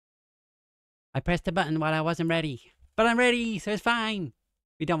I pressed the button while I wasn't ready. But I'm ready, so it's fine.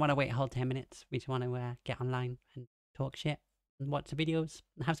 We don't want to wait a whole 10 minutes. We just want to get online and talk shit and watch the videos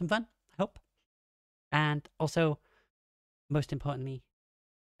and have some fun, I hope. And also, most importantly,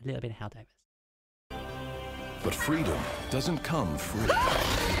 a little bit of Helldivers. But freedom doesn't come free.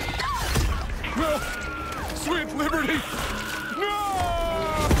 No! Sweet liberty!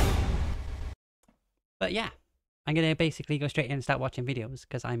 No! But yeah, I'm going to basically go straight in and start watching videos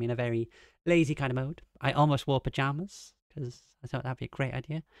because I'm in a very lazy kind of mode. I almost wore pajamas because I thought that'd be a great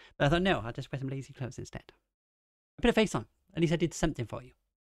idea. But I thought, no, I'll just wear some lazy clothes instead. I put a face on. At least I did something for you.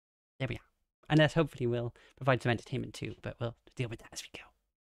 There we are. And that hopefully will provide some entertainment too, but we'll deal with that as we go.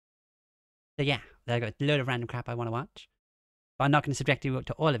 So yeah, I've got a load of random crap I want to watch. But I'm not going to subject you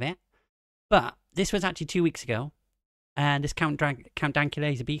to all of it. But this was actually 2 weeks ago. And this Count Dankula,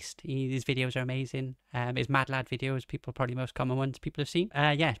 he's a beast. His videos are amazing. His Mad Lad videos, probably most common ones people have seen.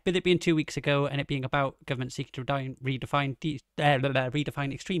 Yeah, with it being 2 weeks ago and it being about government seeking to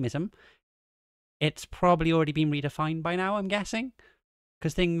redefine extremism, it's probably already been redefined by now, I'm guessing.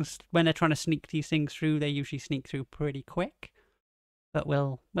 Because things, when they're trying to sneak these things through, they usually sneak through pretty quick. But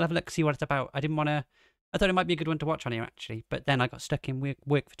we'll have a look, see what it's about. I thought it might be a good one to watch on here, actually. But then I got stuck in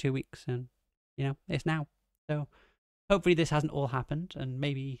work for 2 weeks and, you know, it's now. So hopefully this hasn't all happened and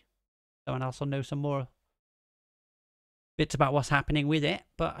maybe someone else will know some more bits about what's happening with it.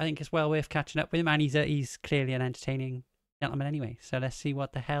 But I think it's well worth catching up with him. And he's clearly an entertaining gentleman anyway. So let's see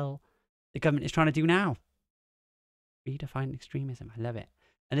what the hell the government is trying to do now. Redefine extremism. I love it.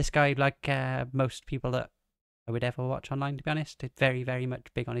 And this guy, like most people that I would ever watch online, to be honest, is very, very much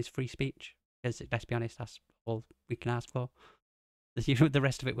big on his free speech. Because let's be honest, that's all we can ask for. The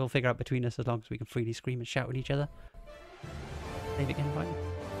rest of it we'll figure out between us as long as we can freely scream and shout at each other. Save it again, right?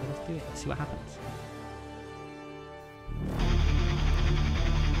 So let's do it. Let's see what happens.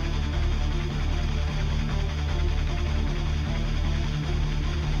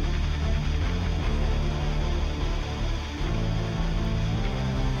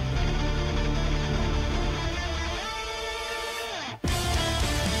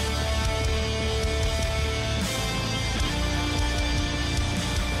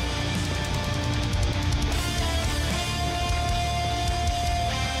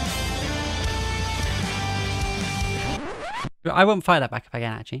 I won't fire that back up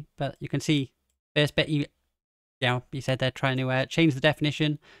again, actually, but you can see first bit, you said they're trying to change the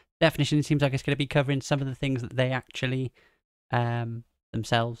definition. Definition seems like it's going to be covering some of the things that they actually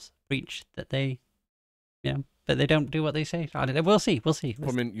themselves preach that they, but they don't do what they say. I don't know. We'll see.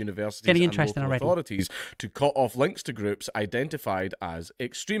 Government, universities, getting and interesting local already. authorities to cut off links to groups identified as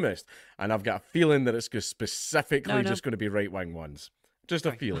extremist. And I've got a feeling that it's specifically just going to be right-wing ones. Just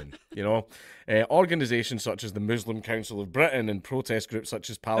a feeling, Organisations such as the Muslim Council of Britain and protest groups such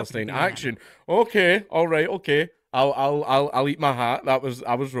as Palestine Action. Okay, all right, okay. I'll eat my hat.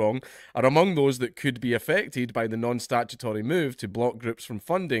 I was wrong. Are among those that could be affected by the non-statutory move to block groups from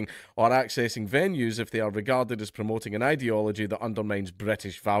funding or accessing venues if they are regarded as promoting an ideology that undermines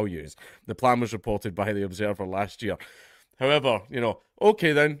British values. The plan was reported by the Observer last year. However,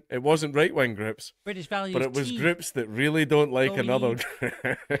 okay then, it wasn't right-wing groups. British values, but it was groups that really don't like another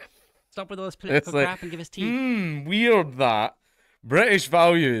group. Stop with all this political crap and give us tea. Weird that. British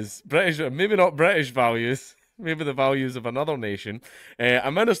values. Maybe not British values. Maybe the values of another nation.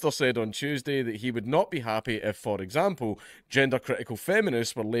 A minister said on Tuesday that he would not be happy if, for example, gender-critical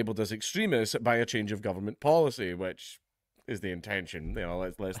feminists were labelled as extremists by a change of government policy, which is the intention.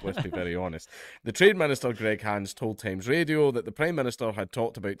 Let's be very honest. The Trade Minister Greg Hands told Times Radio that the Prime Minister had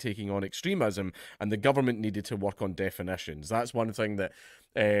talked about taking on extremism and the government needed to work on definitions. That's one thing that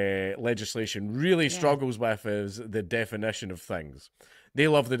legislation really struggles with, is the definition of things. They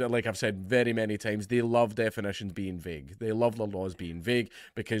love like I've said very many times, they love definitions being vague. They love the laws being vague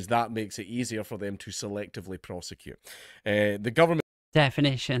because that makes it easier for them to selectively prosecute. The government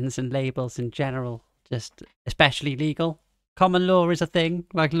Definitions and labels in general, just especially legal. Common law is a thing,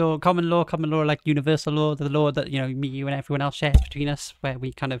 like common law, like universal law, the law that, me, you, and everyone else shares between us, where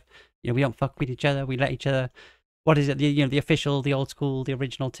we kind of, we don't fuck with each other, we let each other. What is it? The official, the old school, the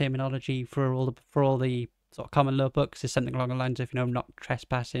original terminology for all the sort of common law books is something along the lines of, not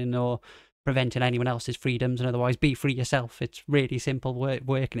trespassing or preventing anyone else's freedoms, and otherwise be free yourself. It's really simple work,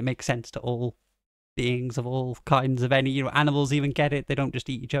 and it makes sense to all beings of all kinds of any. Animals even get it. They don't just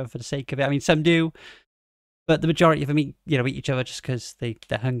eat each other for the sake of it. I mean, some do. But the majority of them eat each other just because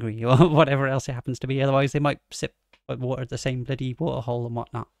they're hungry or whatever else it happens to be. Otherwise, they might sip water at the same bloody water hole and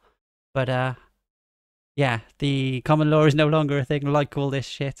whatnot. But yeah, the common law is no longer a thing like all this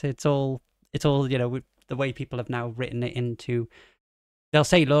shit. It's all the way people have now written it into they'll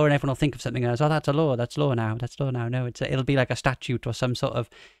say law and everyone will think of something else. Oh, that's a law. That's law now. That's law now. No, it'll be like a statute or some sort of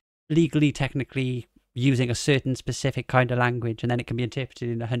legally, technically using a certain specific kind of language, and then it can be interpreted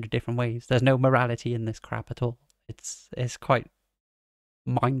in 100 different ways. There's no morality in this crap at all. It's quite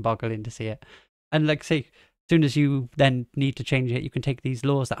mind-boggling to see it. And like say, as soon as you then need to change it, you can take these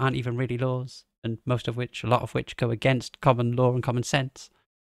laws that aren't even really laws, and a lot of which go against common law and common sense.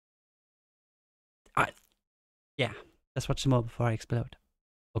 Yeah, let's watch some more before I explode.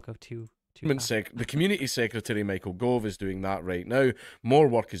 I'll go too The community secretary, Michael Gove, is doing that right now. More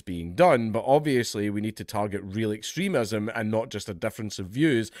work is being done, but obviously we need to target real extremism and not just a difference of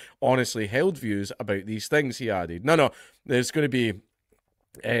views, honestly held views about these things, he added. No, there's going to be...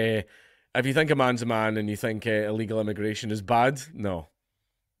 if you think a man's a man and you think illegal immigration is bad, no.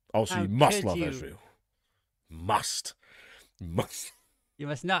 Also, How you must could love you? Israel. Must. You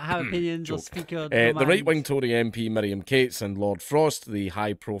must not have opinions or Joke. speak your The minds. right-wing Tory MP Miriam Cates and Lord Frost, the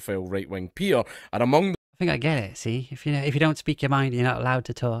high-profile right-wing peer, are among I think I get it. See, if you don't speak your mind, you're not allowed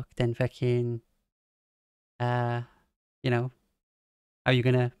to talk. Then fucking, how are you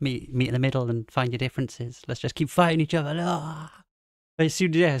gonna meet in the middle and find your differences? Let's just keep fighting each other. Ah. As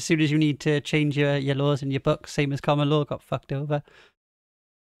soon as you need to change your laws and your books, same as common law got fucked over.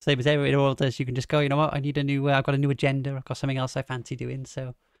 Same as everyone all does. You can just go, you know what? I've got a new agenda. I've got something else I fancy doing.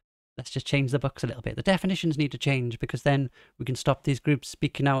 So let's just change the books a little bit. The definitions need to change because then we can stop these groups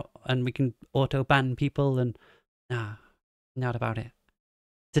speaking out and we can auto ban people. And not about it.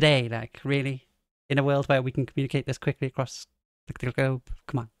 Today, like really, in a world where we can communicate this quickly across the globe,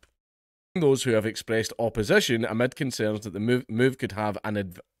 come on. those who have expressed opposition amid concerns that the move could have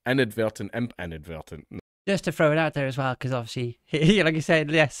an inadvertent. Just to throw it out there as well, because obviously, like you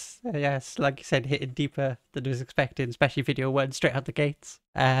said, yes, like you said, hitting deeper than was expected, especially video one straight out the gates.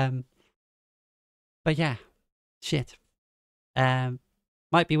 But yeah, shit.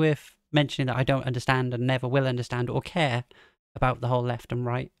 Might be worth mentioning that I don't understand and never will understand or care about the whole left and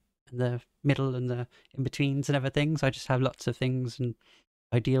right and the middle and the in-betweens and everything. So I just have lots of things and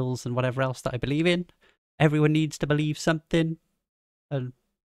ideals and whatever else that I believe in. Everyone needs to believe something, and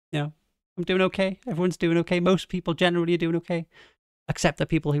I'm doing okay. Everyone's doing okay. Most people generally are doing okay, except the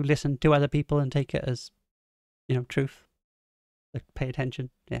people who listen to other people and take it as, truth. Like, pay attention.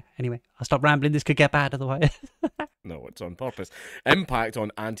 Yeah, anyway, I'll stop rambling. This could get bad otherwise. No, it's on purpose. Impact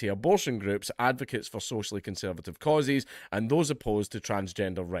on anti-abortion groups, advocates for socially conservative causes, and those opposed to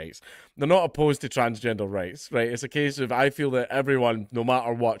transgender rights. They're not opposed to transgender rights, right? It's a case of, I feel that everyone, no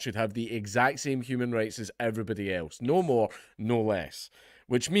matter what, should have the exact same human rights as everybody else. No more, no less.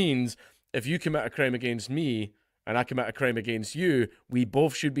 Which means, if you commit a crime against me, and I commit a crime against you, we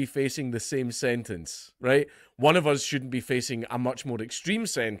both should be facing the same sentence, right? One of us shouldn't be facing a much more extreme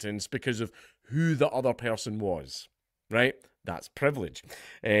sentence because of who the other person was, right? That's privilege.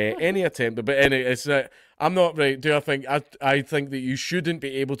 Any attempt, but anyway, it's I'm not right. Do I think that you shouldn't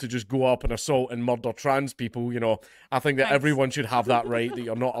be able to just go up and assault and murder trans people? I think that everyone should have that right. That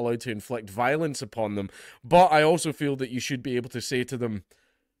you're not allowed to inflict violence upon them. But I also feel that you should be able to say to them,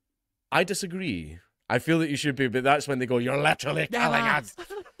 "I disagree." I feel that you should be, but that's when they go, "You're literally killing us."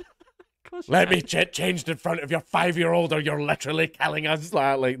 Let me change in front of your 5-year-old, or you're literally killing us.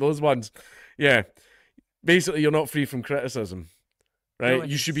 Like those ones. Yeah. Basically, you're not free from criticism, right? No,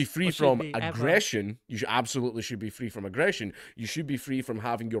 you should be free from aggression. You absolutely should be free from aggression. You should be free from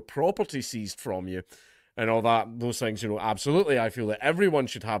having your property seized from you and all that. Those things, absolutely. I feel that everyone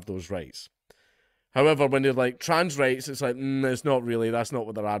should have those rights. However, when they're like trans rights, it's like, it's not really. That's not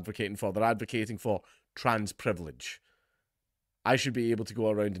what they're advocating for. They're advocating for trans privilege. I should be able to go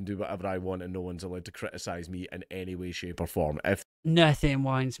around and do whatever I want, and no one's allowed to criticize me in any way, shape, or form. Nothing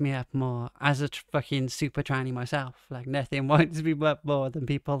winds me up more as a fucking super tranny myself. Like, nothing winds me up more than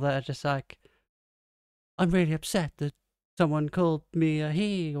people that are just like, I'm really upset that someone called me a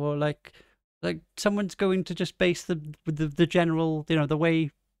he, or like someone's going to just base the general, the way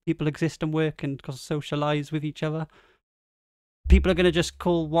people exist and work and socialize with each other. People are going to just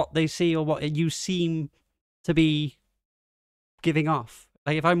call what they see or what you seem to be giving off.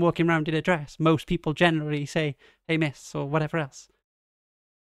 Like, if I'm walking around in a dress, most people generally say, "Hey, miss," or whatever else.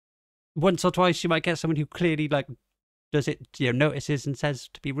 Once or twice you might get someone who clearly does it, notices and says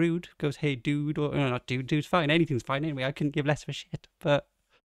to be rude, goes, "Hey, dude," or no, not dude, dude's fine, anything's fine anyway, I couldn't give less of a shit. But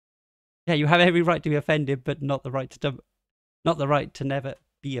yeah, you have every right to be offended, but not the right to never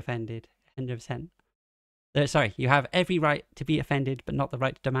be offended. 100%. Sorry, you have every right to be offended, but not the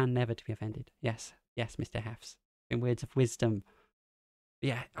right to demand never to be offended. Yes, Mr. Hefts. In words of wisdom.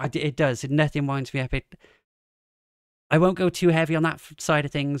 Yeah, it does. Nothing winds me up. I won't go too heavy on that side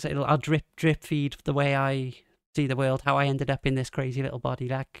of things. I'll drip feed the way I see the world, how I ended up in this crazy little body,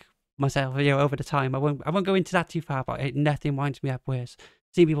 like myself, over the time. I won't go into that too far, but nothing winds me up worse.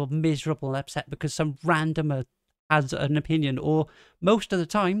 Seeing people miserable and upset because some randomer has an opinion, or most of the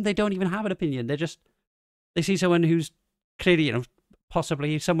time they don't even have an opinion. They see someone who's clearly,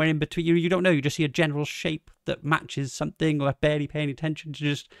 possibly somewhere in between. You don't know. You just see a general shape that matches something, or barely paying attention to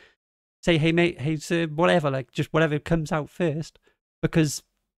just say, hey mate, hey sir, whatever, like just whatever comes out first, because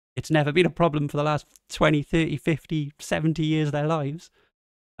it's never been a problem for the last 20, 30, 50, 70 years of their lives.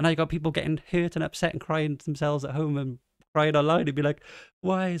 And I got people getting hurt and upset and crying themselves at home and crying online and be like,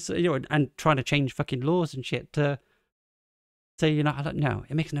 why is, and trying to change fucking laws and shit to say, I don't know.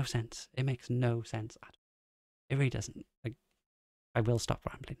 It makes no sense. It makes no sense at all. It really doesn't. Like, I will stop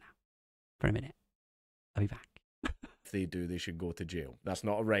rambling now for a minute. I'll be back. If they do, they should go to jail. That's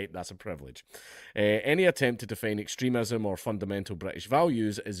not a right, that's a privilege. Any attempt to define extremism or fundamental British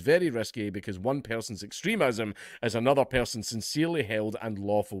values is very risky because one person's extremism is another person's sincerely held and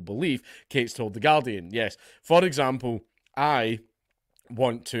lawful belief, Kate's told The Guardian. Yes, for example, I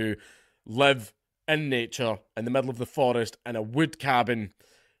want to live in nature in the middle of the forest in a wood cabin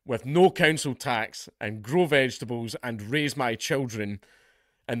with no council tax and grow vegetables and raise my children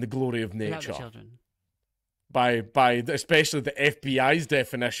in the glory of nature. Children. By especially the FBI's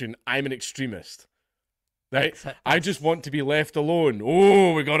definition, I'm an extremist. Right? I just want to be left alone.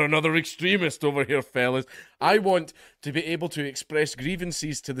 Oh, we got another extremist over here, fellas. I want to be able to express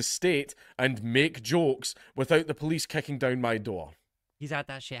grievances to the state and make jokes without the police kicking down my door. He's had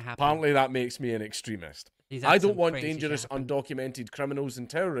that shit happen. Apparently that makes me an extremist. I don't want dangerous, undocumented criminals and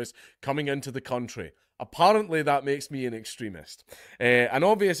terrorists coming into the country. Apparently that makes me an extremist. An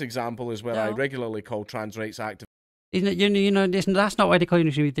obvious example is where I regularly call trans rights activists. Listen, that's not why they call you an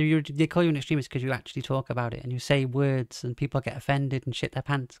extremist. They call you an extremist because you actually talk about it and you say words and people get offended and shit their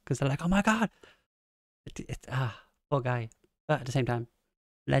pants because they're like, oh my God. Poor guy. But at the same time,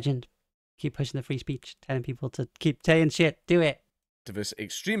 legend. Keep pushing the free speech, telling people to keep saying shit, do it.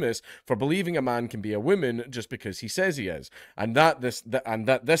 Extremists for believing a man can be a woman just because he says he is, and that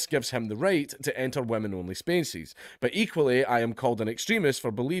this gives him the right to enter women-only spaces. But equally, I am called an extremist for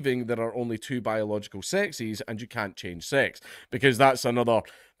believing there are only two biological sexes and you can't change sex, because that's another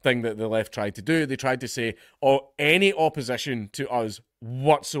thing that the left tried to do. They tried to say, oh, any opposition to us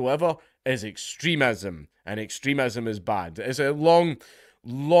whatsoever is extremism, and extremism is bad. It's a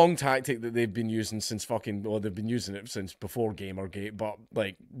long tactic that they've been using since they've been using it since before Gamergate, but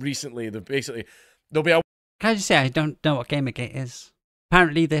like recently there'll be a... Can I just say I don't know what Gamergate is?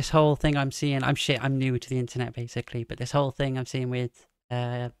 Apparently this whole thing I'm seeing, I'm new to the internet basically, but this whole thing I'm seeing with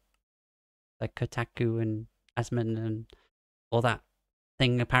like Kotaku and Asman and all that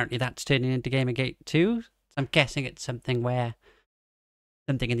thing, apparently that's turning into Gamergate too. So I'm guessing it's something where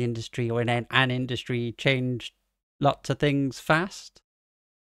something in the industry or in an industry changed lots of things fast.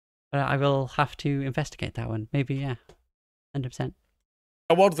 But I will have to investigate that one. Maybe, yeah, 100%.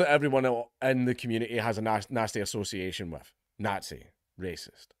 A word that everyone in the community has a nasty association with. Nazi,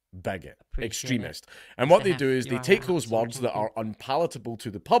 racist, bigot, extremist. And what they do is they take those words that are unpalatable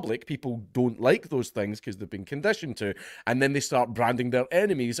to the public, people don't like those things because they've been conditioned to, and then they start branding their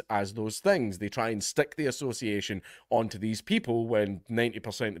enemies as those things. They try and stick the association onto these people when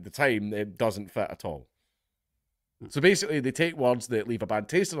 90% of the time it doesn't fit at all. So basically, they take words that leave a bad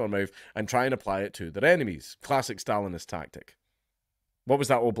taste in their mouth and try and apply it to their enemies. Classic Stalinist tactic. What was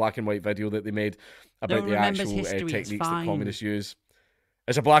that old black and white video that they made about the actual techniques that communists use?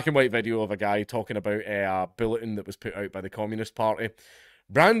 It's a black and white video of a guy talking about a bulletin that was put out by the Communist Party.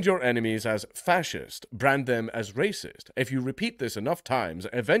 Brand your enemies as fascist. Brand them as racist. If you repeat this enough times,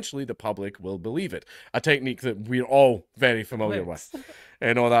 eventually the public will believe it. A technique that we're all very familiar with.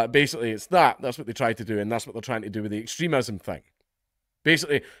 And all that. Basically, it's that. That's what they try to do, and that's what they're trying to do with the extremism thing.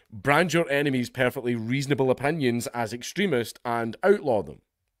 Basically, brand your enemies' perfectly reasonable opinions as extremist and outlaw them.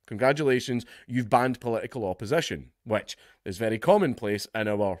 Congratulations, you've banned political opposition, which is very commonplace in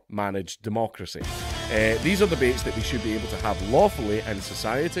our managed democracy. These are debates that we should be able to have lawfully in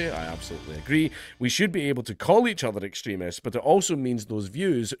society. I absolutely agree. We should be able to call each other extremists, but it also means those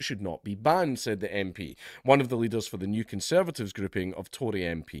views should not be banned, said the MP, one of the leaders for the New Conservatives grouping of Tory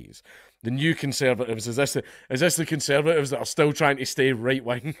MPs. The New Conservatives, is this the Conservatives that are still trying to stay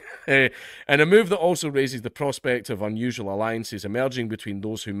right-wing? And a move that also raises the prospect of unusual alliances emerging between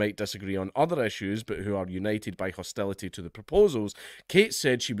those who might disagree on other issues but who are united by hostility to the proposals. Kate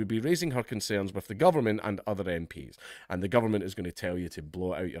said she would be raising her concerns with the government and other MPs, and the government is going to tell you to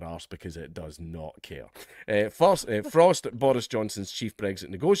blow it out your arse because it does not care. Frost, Boris Johnson's chief Brexit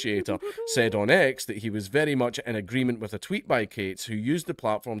negotiator, said on X that he was very much in agreement with a tweet by Kate, who used the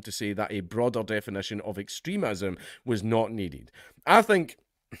platform to say that that a broader definition of extremism was not needed. I think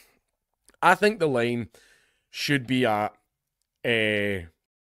the line should be at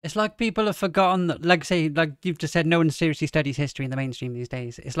It's like people have forgotten that, like, say, like you've just said, no one seriously studies history in the mainstream these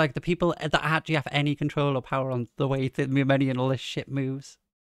days. It's like the people that actually have any control or power on the way the money and all this shit moves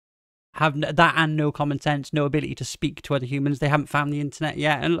have that and no common sense, no ability to speak to other humans. They haven't found the internet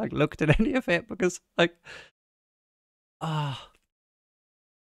yet and like looked at any of it because like,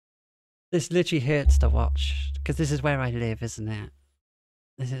 this literally hurts to watch because this is where I live, isn't it?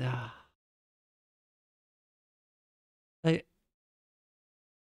 This is like,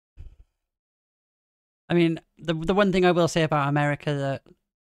 I mean, the one thing I will say about America that,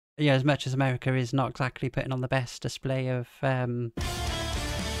 yeah, as much as America is not exactly putting on the best display of, I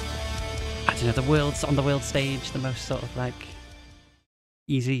don't know, on the world stage, the most sort of like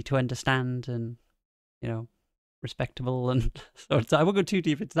easy to understand and, you know, respectable, and so I won't go too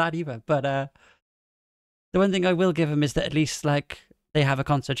deep into that either. But the one thing I will give them is that at least like they have a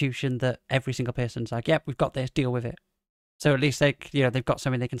constitution that every single person's like, yep, we've got this, deal with it. So at least like, you know, they've got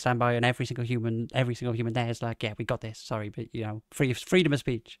something they can stand by, and every single human there is like, yeah, we got this. Sorry, but you know, freedom of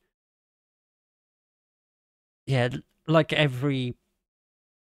speech. Yeah, like every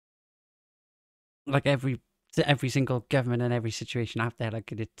single government and every situation out there,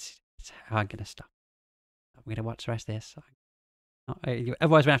 like it's I'm gonna stop. I'm gonna watch the rest of this.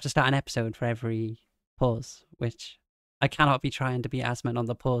 Otherwise, we have to start an episode for every pause, which I cannot be trying to be Asman on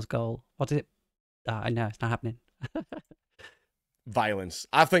the pause goal. What is it? I know it's not happening. Violence.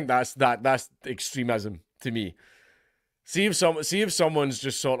 I think that's extremism to me. See if someone's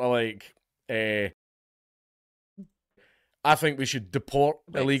just sort of like, I think we should deport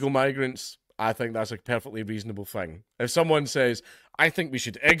illegal migrants. I think that's a perfectly reasonable thing. If someone says, I think we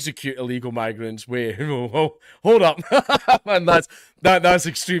should execute illegal migrants, wait, hold up, and that's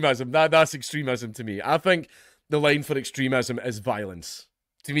extremism. That's extremism to me. I think the line for extremism is violence.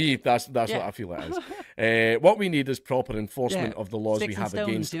 To me, that's what I feel it is. What we need is proper enforcement of the laws we have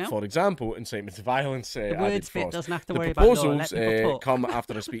against, for example, incitement to violence. The words bit doesn't have to worry about law. The proposals come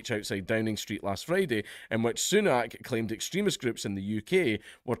after a speech outside Downing Street last Friday, in which Sunak claimed extremist groups in the UK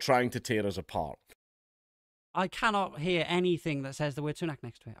were trying to tear us apart. I cannot hear anything that says the word Sunak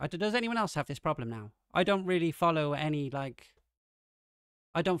next to it. Does anyone else have this problem now? I don't really follow any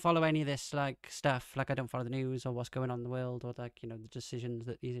I don't follow any of this like stuff. Like I don't follow the news or what's going on in the world or like, you know, the decisions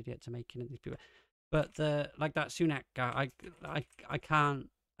that these idiots are making and these people. But that Sunak guy, I can't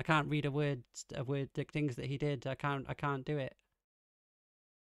read a word the things that he did. I can't do it.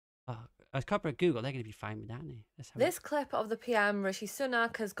 Oh, as corporate Google, they're going to be fine with that. This clip of the PM Rishi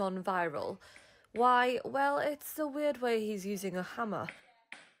Sunak has gone viral. Why? Well, it's the weird way he's using a hammer.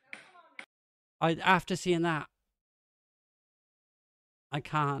 After seeing that, I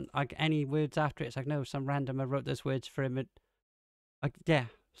can't, like, any words after it, it's like, no, some randomer wrote those words for him. Yeah,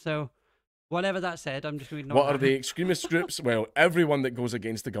 so whatever that said, I'm just reading. What are the extremist groups? Well, everyone that goes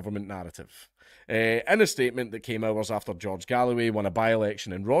against the government narrative. In a statement that came hours after George Galloway won a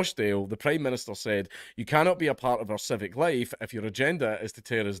by-election in Rochdale, the Prime Minister said, "You cannot be a part of our civic life if your agenda is to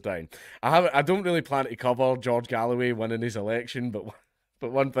tear us down." I don't really plan to cover George Galloway winning his election, but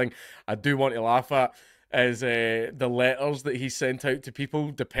one thing I do want to laugh at is the letters that he sent out to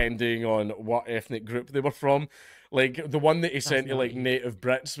people depending on what ethnic group they were from. Like the one that he sent to like native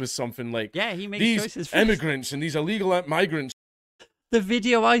Brits was something like, yeah, he makes these choices immigrants and these illegal migrants. The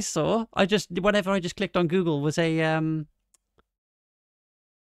video I saw, I just clicked on Google was a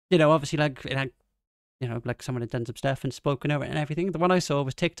you know, obviously like it had, you know, like someone had done some stuff and spoken over it and everything. The one I saw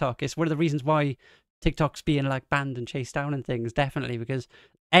was TikTok. It's one of the reasons why TikTok's being like banned and chased down and things, definitely, because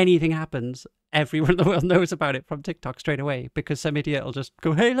anything happens, everyone in the world knows about it from TikTok straight away, because some idiot will just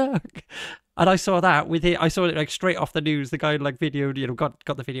go, hey, look. And I saw that with it. I saw it like straight off the news. The guy like videoed, you know, got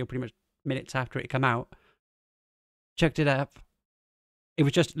the video pretty much minutes after it came out. Checked it up. It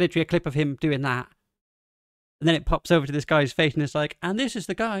was just literally a clip of him doing that. And then it pops over to this guy's face and it's like, and this is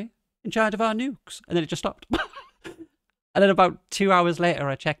the guy in charge of our nukes. And then it just stopped. And then about 2 hours later,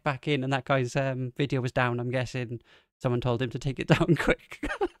 I checked back in and that guy's video was down. I'm guessing someone told him to take it down quick.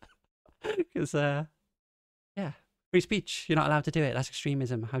 Because, yeah, free speech. You're not allowed to do it. That's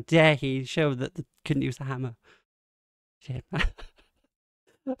extremism. How dare he show that they couldn't use the hammer. Shit. But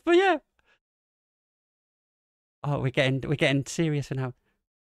yeah. Oh, we're getting serious for now.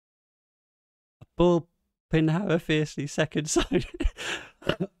 A bull pinhammer fiercely second side.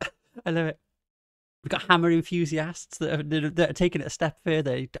 I love it. We've got hammer enthusiasts that are taking it a step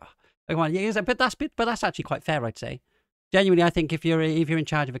further. Yeah, but that's actually quite fair, I'd say. Genuinely, I think if you're in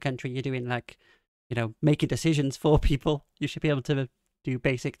charge of a country, you're doing like, you know, making decisions for people. You should be able to do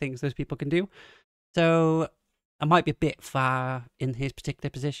basic things those people can do. So I might be a bit far in his particular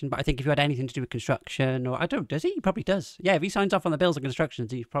position, but I think if you had anything to do with construction, or I don't, does he? He probably does. Yeah, if he signs off on the bills of construction,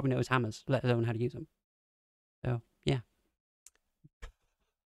 he probably knows hammers, let alone how to use them. So yeah.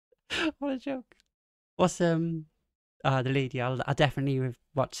 What a joke. What's the lady? I'll definitely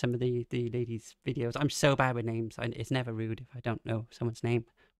watch some of the lady's videos. I'm so bad with names. It's never rude if I don't know someone's name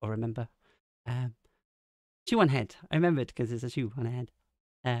or remember. Shoe on head. I remembered because there's a shoe on a head.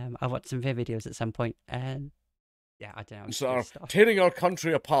 I'll watch some of her videos at some point. Yeah, I don't know. So tearing our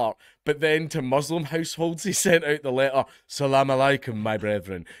country apart, but then to Muslim households, he sent out the letter, "Salam alaikum, my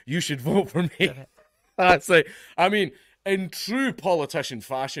brethren. You should vote for me." That's like, I mean, in true politician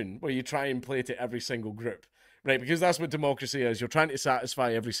fashion, where you try and play to every single group, right? Because that's what democracy is. You're trying to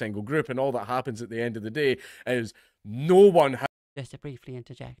satisfy every single group, and all that happens at the end of the day is no one has. Just to briefly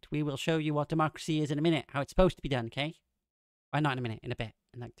interject, we will show you what democracy is in a minute, how it's supposed to be done, okay? Well, not in a minute, in a bit,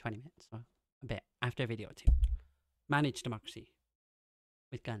 in like 20 minutes, or a bit, after a video or two. Manage democracy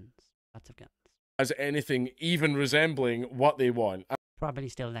with guns, lots of guns. As anything even resembling what they want. Probably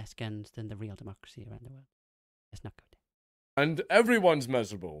still less guns than the real democracy around the world. Let's not go there. And everyone's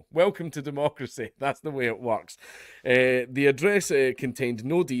miserable. Welcome to democracy. That's the way it works. The address contained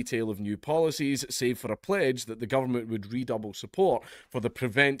no detail of new policies, save for a pledge that the government would redouble support for the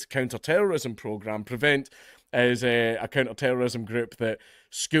Prevent Counter-Terrorism programme. Prevent is a counter-terrorism group that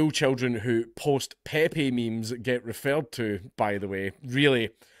school children who post Pepe memes get referred to, by the way. Really,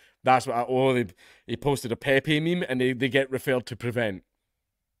 that's what he posted a Pepe meme and they get referred to Prevent.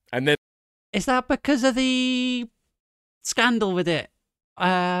 And then... Is that because of the scandal with it?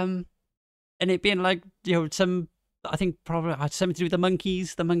 And it being like, you know, I think probably had something to do with the monkey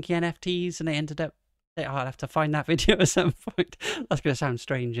NFTs, and they ended up, I'll have to find that video at some point. That's going to sound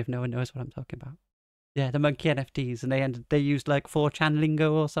strange if no one knows what I'm talking about. Yeah, the monkey NFTs, and they used like 4chan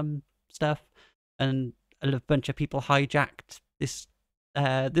lingo or some stuff, and a bunch of people hijacked this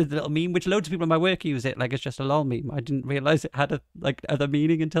little meme, which loads of people in my work use it like it's just a lol meme. I didn't realize it had a other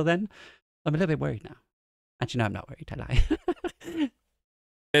meaning until then. I'm a little bit worried now. Actually, no, I'm not worried. I lie.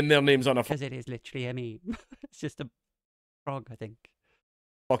 And their names on a because it is literally a meme. It's just a frog, I think.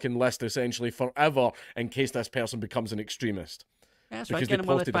 Fucking list essentially forever in case this person becomes an extremist. Yeah, because they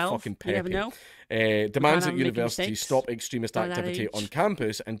posted a fucking Pepe. Demands that universities stop extremist activity on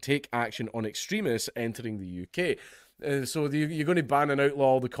campus and take action on extremists entering the UK. So you're going to ban and outlaw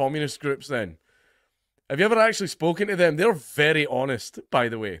all the communist groups then? Have you ever actually spoken to them? They're very honest, by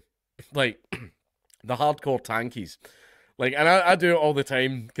the way. Like, the hardcore tankies. Like, and I do it all the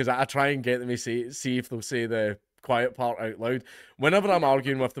time because I try and get them to see if they'll say the quiet part out loud. Whenever I'm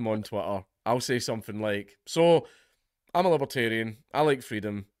arguing with them on Twitter, I'll say something like, so... I'm a libertarian, I like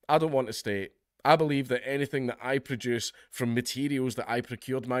freedom, I don't want a state. I believe that anything that I produce from materials that I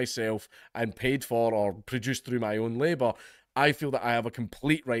procured myself and paid for or produced through my own labour, I feel that I have a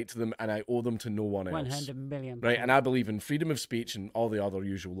complete right to them and I owe them to no one else. 100 million. Right, and I believe in freedom of speech and all the other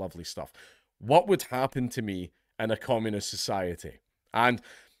usual lovely stuff. What would happen to me in a communist society? And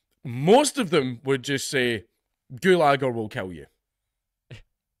most of them would just say, Gulag or we'll kill you.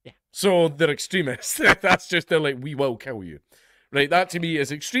 So they're extremists. That's just, they're like, we will kill you. Right, that to me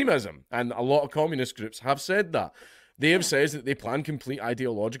is extremism. And a lot of communist groups have said that. They have said that they plan complete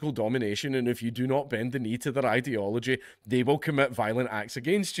ideological domination, and if you do not bend the knee to their ideology, they will commit violent acts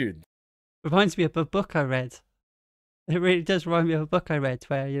against you. Reminds me of a book I read. It really does remind me of a book I read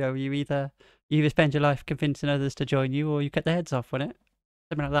where, you know, you either spend your life convincing others to join you or you cut their heads off on it.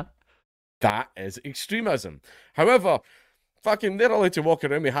 Something like that. That is extremism. However... Fucking, they're allowed to walk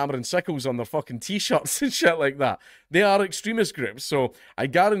around with hammer and sickles on their fucking t-shirts and shit like that. They are extremist groups, so I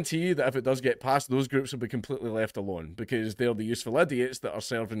guarantee you that if it does get passed, those groups will be completely left alone because they're the useful idiots that are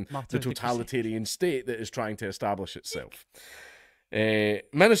serving the totalitarian state that is trying to establish itself.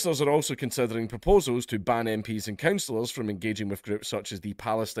 Ministers are also considering proposals to ban MPs and councillors from engaging with groups such as the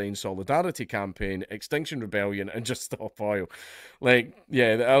Palestine Solidarity Campaign, Extinction Rebellion, and Just Stop Oil. Like,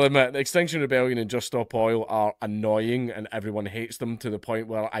 yeah, I'll admit, Extinction Rebellion and Just Stop Oil are annoying and everyone hates them to the point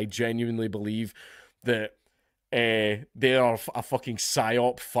where I genuinely believe that they are a fucking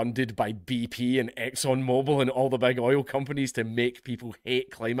psyop funded by BP and ExxonMobil and all the big oil companies to make people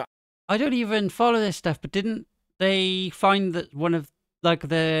hate climate. I don't even follow this stuff, but didn't they find that one of like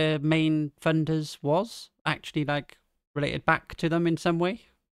the main funders was actually like related back to them in some way,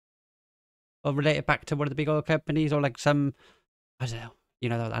 or related back to one of the big oil companies, or like some, I don't know, you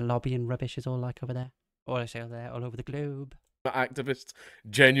know, that lobbying rubbish is all like over there, or I say over there, all over the globe. Activists,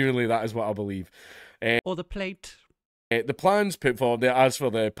 genuinely, that is what I believe. Or the plate. The plans put forward there, as for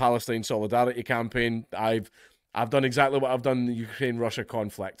the Palestine Solidarity Campaign, I've I've done exactly what I've done in the Ukraine-Russia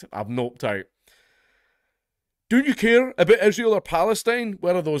conflict. I've noped out. Don't you care about Israel or Palestine?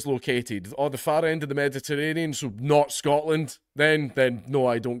 Where are those located? Or the far end of the Mediterranean, so not Scotland? Then no,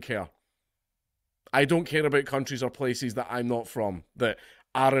 I don't care. I don't care about countries or places that I'm not from, that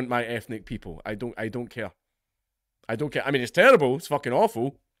aren't my ethnic people. I don't care. I don't care. I mean, it's terrible. It's fucking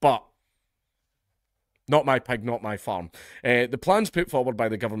awful. But not my pig, not my farm. The plans put forward by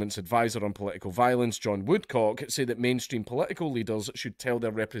the government's advisor on political violence, John Woodcock, say that mainstream political leaders should tell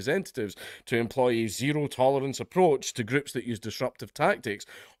their representatives to employ a zero-tolerance approach to groups that use disruptive tactics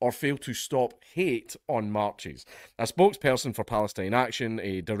or fail to stop hate on marches. A spokesperson for Palestine Action,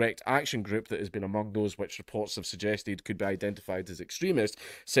 a direct action group that has been among those which reports have suggested could be identified as extremist,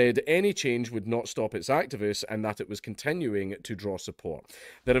 said any change would not stop its activists and that it was continuing to draw support.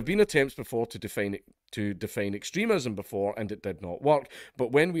 There have been attempts before to define extremism before, and it did not work.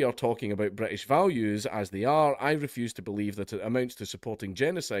 But when we are talking about British values, as they are, I refuse to believe that it amounts to supporting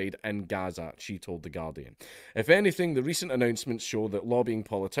genocide in Gaza, she told The Guardian. If anything, the recent announcements show that lobbying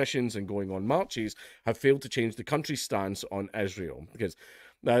politicians and going on marches have failed to change the country's stance on Israel. Because,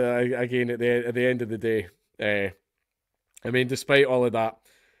 again, at the end of the day, I mean, despite all of that,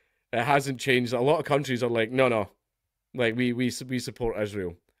 it hasn't changed. A lot of countries are like, no, like we support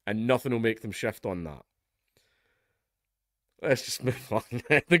Israel, and nothing will make them shift on that. Let's just move on.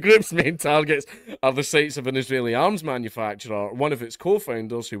 The group's main targets are the sites of an Israeli arms manufacturer, one of its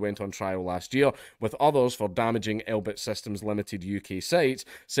co-founders, who went on trial last year, with others for damaging Elbit Systems Limited UK sites,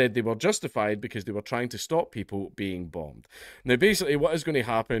 said they were justified because they were trying to stop people being bombed. Now, basically, what is going to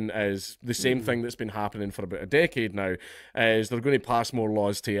happen is the same thing that's been happening for about a decade now, is they're going to pass more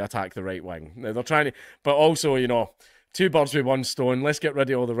laws to attack the right wing. Now, they're trying to, but also, you know, two birds with one stone. Let's get rid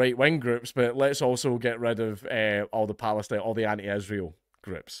of all the right-wing groups, but let's also get rid of all the Palestine, all the anti-Israel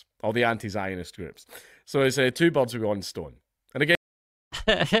groups, all the anti-Zionist groups. So it's two birds with one stone. And again...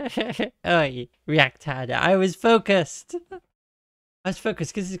 Oh, react harder. I was focused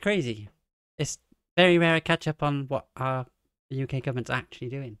because this is crazy. It's very rare I catch up on what the UK government's actually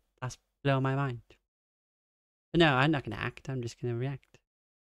doing. That's blowing my mind. But no, I'm not going to act. I'm just going to react.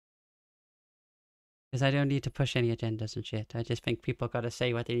 Because I don't need to push any agendas and shit. I just think people got to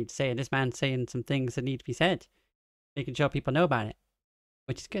say what they need to say. And this man's saying some things that need to be said. Making sure people know about it.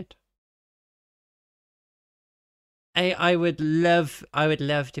 Which is good. I would love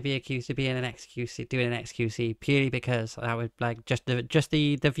to be accused of being an XQC, doing an XQC, purely because I would like just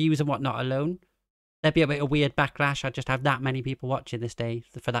the views and whatnot alone. There'd be a bit of weird backlash. I'd just have that many people watching this day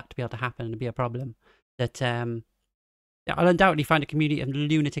for that to be able to happen and be a problem. That yeah, I'll undoubtedly find a community of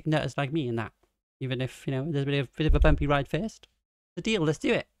lunatic nutters like me in that. Even if, you know, there's a bit of a bumpy ride first. The deal, let's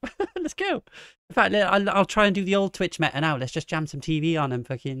do it. Let's go. In fact, I'll try and do the old Twitch meta now. Let's just jam some TV on and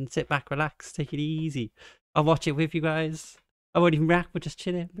fucking sit back, relax, take it easy. I'll watch it with you guys. I won't even react, we're just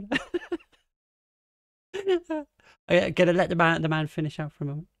chilling. I'm gonna let the man finish out for a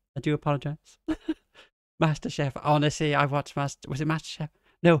moment. I do apologise. MasterChef, honestly, I watched was it MasterChef?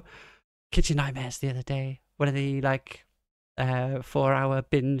 No, Kitchen Nightmares the other day. One of the, like, 4-hour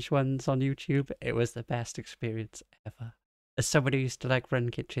binge ones on YouTube. It was the best experience ever. As somebody who used to like run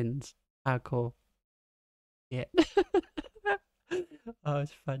kitchens, hardcore. Yeah. Oh,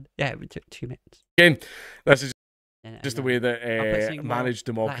 it's fun. Yeah, it took 2 minutes. Again, this is just the way that managed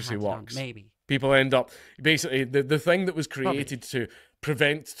democracy works. Maybe people end up basically the thing that was created to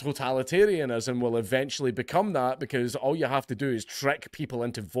prevent totalitarianism will eventually become that, because all you have to do is trick people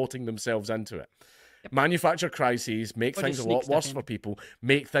into voting themselves into it. Yep. Manufacture crises, make things a lot worse for people,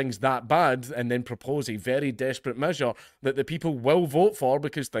 make things that bad, and then propose a very desperate measure that the people will vote for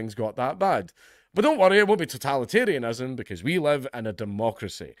because things got that bad. But don't worry, it won't be totalitarianism because we live in a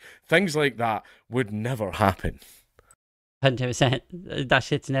democracy. Things like that would never happen. 100%. That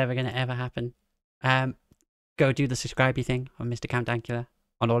shit's never going to ever happen. Go do the subscribey thing on Mr. Count Dankula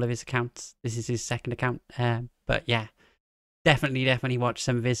on all of his accounts. This is his second account. But yeah, definitely watch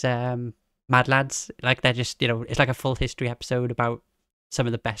some of his Mad Lads. Like, they're just, you know, it's like a full history episode about some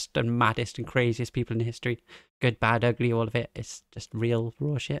of the best and maddest and craziest people in history. Good, bad, ugly, all of it. It's just real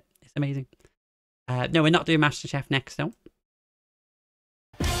raw shit. It's amazing. No, we're not doing MasterChef next though.